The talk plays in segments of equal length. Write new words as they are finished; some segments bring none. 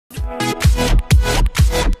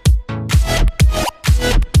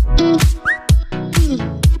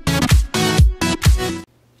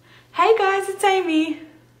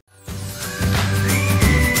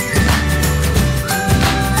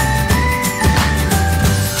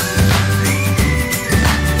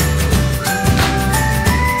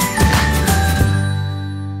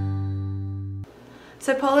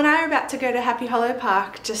to go to Happy Hollow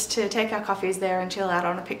Park just to take our coffees there and chill out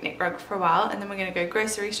on a picnic rug for a while, and then we're going to go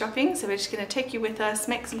grocery shopping, so we're just going to take you with us,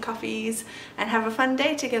 make some coffees and have a fun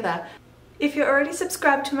day together. If you're already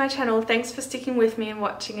subscribed to my channel, thanks for sticking with me and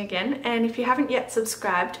watching again, and if you haven't yet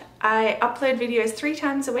subscribed, I upload videos 3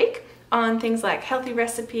 times a week on things like healthy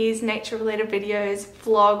recipes, nature related videos,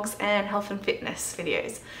 vlogs and health and fitness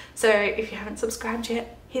videos. So if you haven't subscribed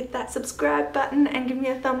yet, hit that subscribe button and give me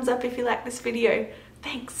a thumbs up if you like this video.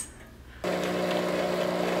 Thanks.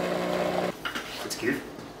 It's cute.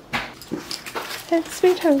 That's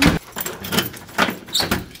sweet home.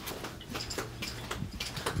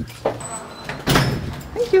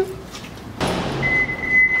 Thank you.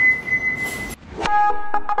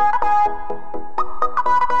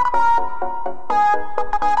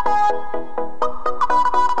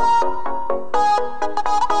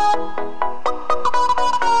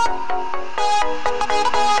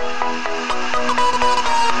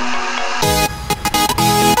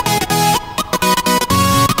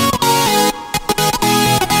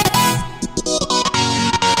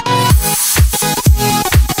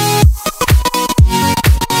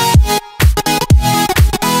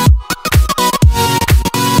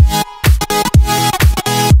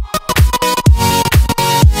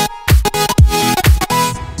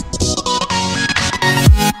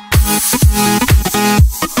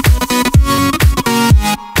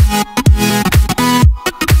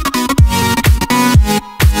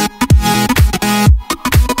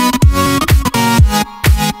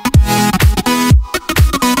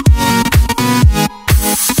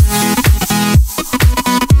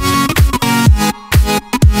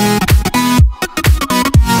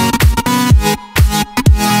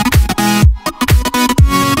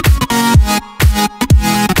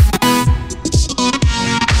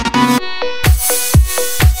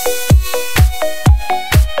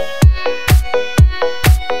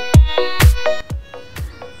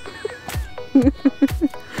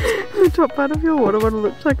 The top part of your water bottle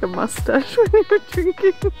looked like a mustache when you were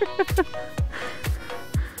drinking.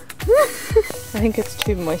 I think it's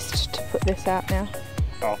too moist to put this out now.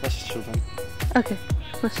 Oh, let's just chill then. Okay,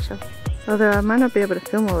 let's chill. Although I might not be able to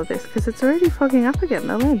film all of this because it's already fogging up again,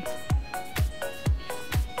 the lens.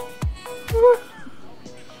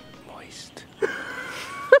 Moist.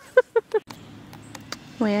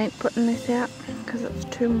 We ain't putting this out because it's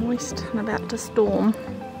too moist and about to storm.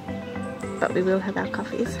 But we will have our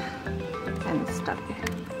coffees and study.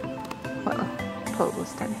 Well, Paul will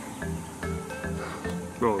study.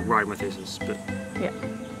 Well, write my thesis, but yeah.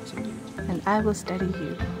 something. And I will study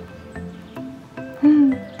you.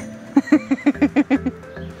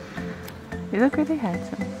 You look really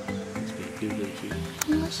handsome. It's really cute.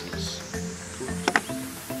 Delicious.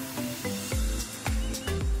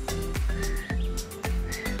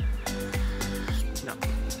 No.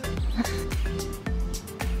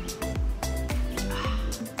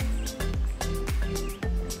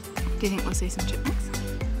 Do you think we'll see some chipmunks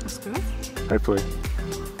or squirrels? Hopefully.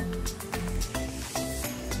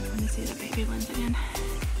 Let me see the baby ones again.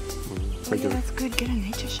 Oh yeah, that's good. Get a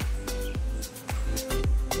nature shot.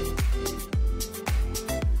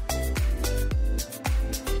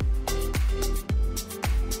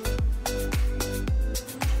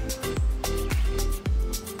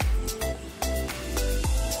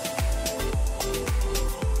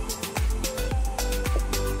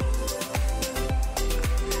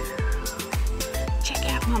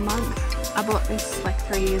 My mug. I bought this like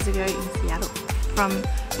 3 years ago in Seattle from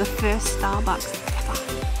the first Starbucks ever.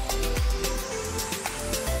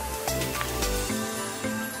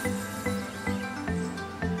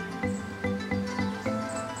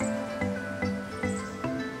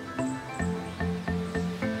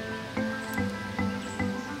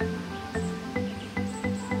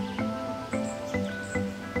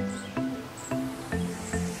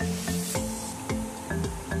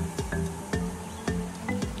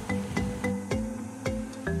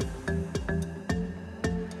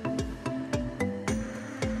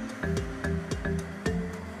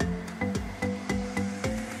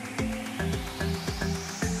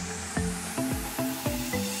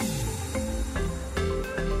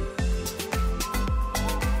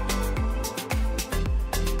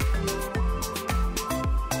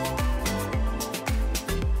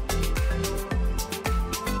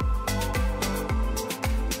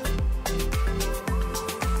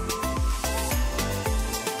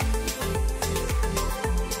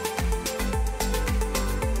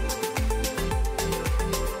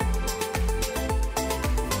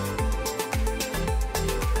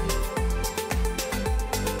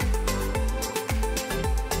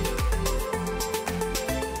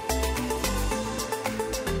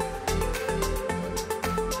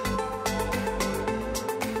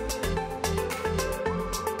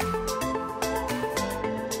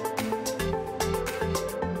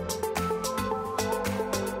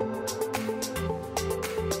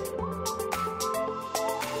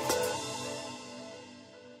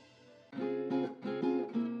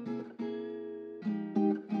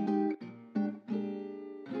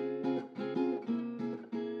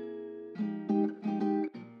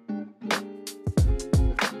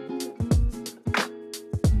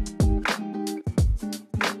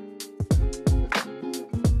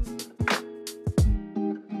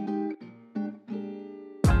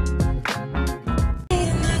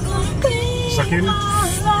 chicken.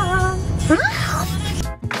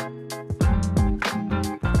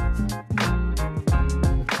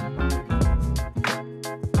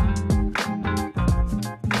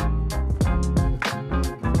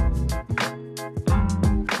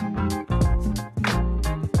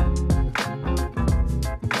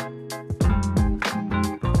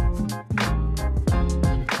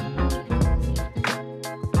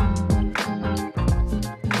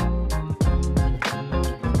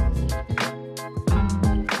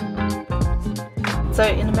 So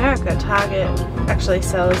in America, Target actually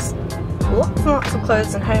sells lots and lots of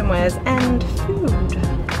clothes and homewares and food,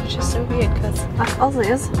 which is so weird because us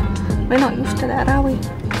Aussies, we're not used to that, are we?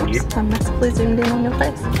 Oops, yep. I'm massively zoomed in on your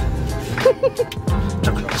face.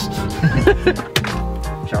 So close.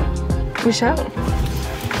 Shall we? We shall.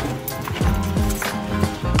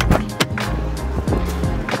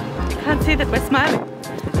 You can't see that we're smiling.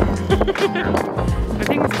 We're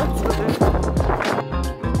being responsible.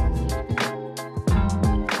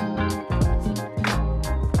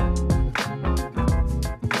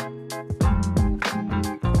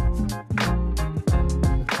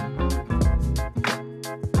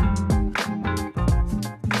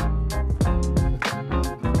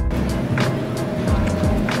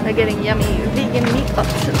 We're getting yummy vegan meat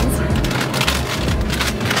options.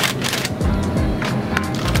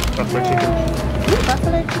 Buffalo chicken. Ooh,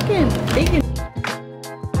 buffalo chicken, vegan.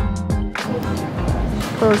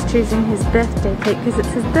 Paul's choosing his birthday cake because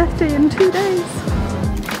it's his birthday in 2 days.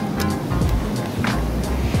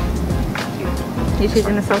 You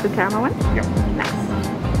choosing the salted caramel one? Yep. Nice.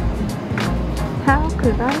 How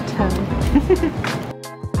could I tell?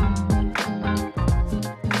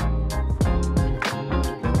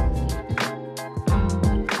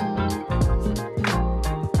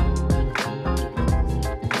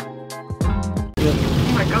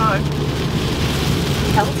 Oh my god.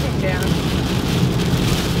 Melting down.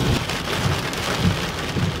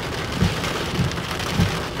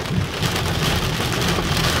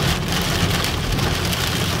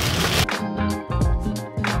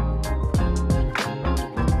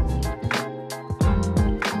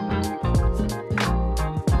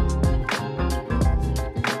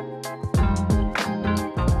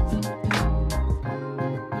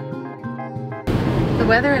 The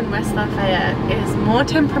weather in West Lafayette is more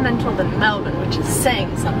temperamental than Melbourne, which is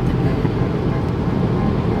saying something.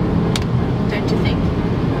 Don't you think?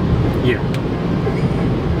 Yeah.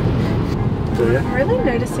 Do you? I'm really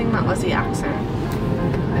noticing my Aussie accent.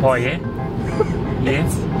 Oh yeah? Yeah?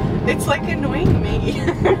 It's like annoying me.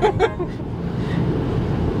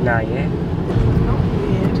 Nah, yeah? Not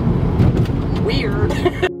weird.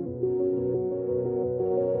 Weird.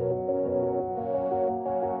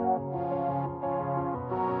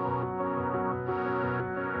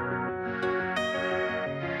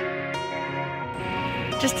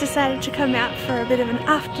 Just decided to come out for a bit of an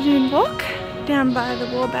afternoon walk down by the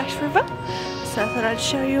Wabash River, so I thought I'd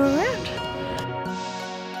show you around.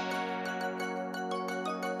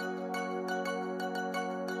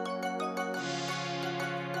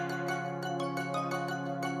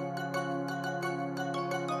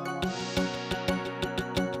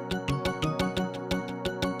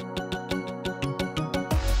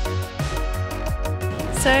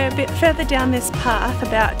 So a bit further down this path,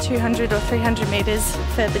 about 200 or 300 meters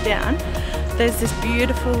further down, there's this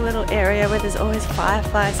beautiful little area where there's always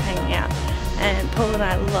fireflies hanging out, and Paul and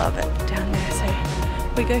I love it down there, so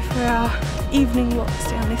we go for our evening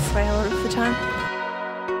walks down this way a lot of the time.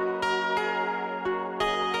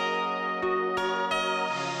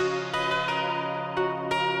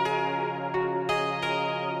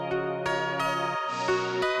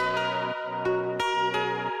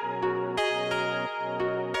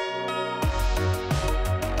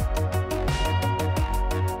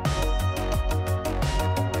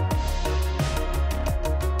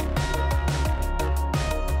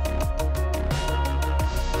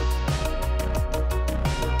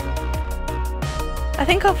 I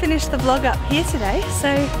think I'll finish the vlog up here today,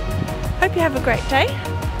 so hope you have a great day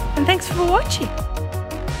and thanks for watching.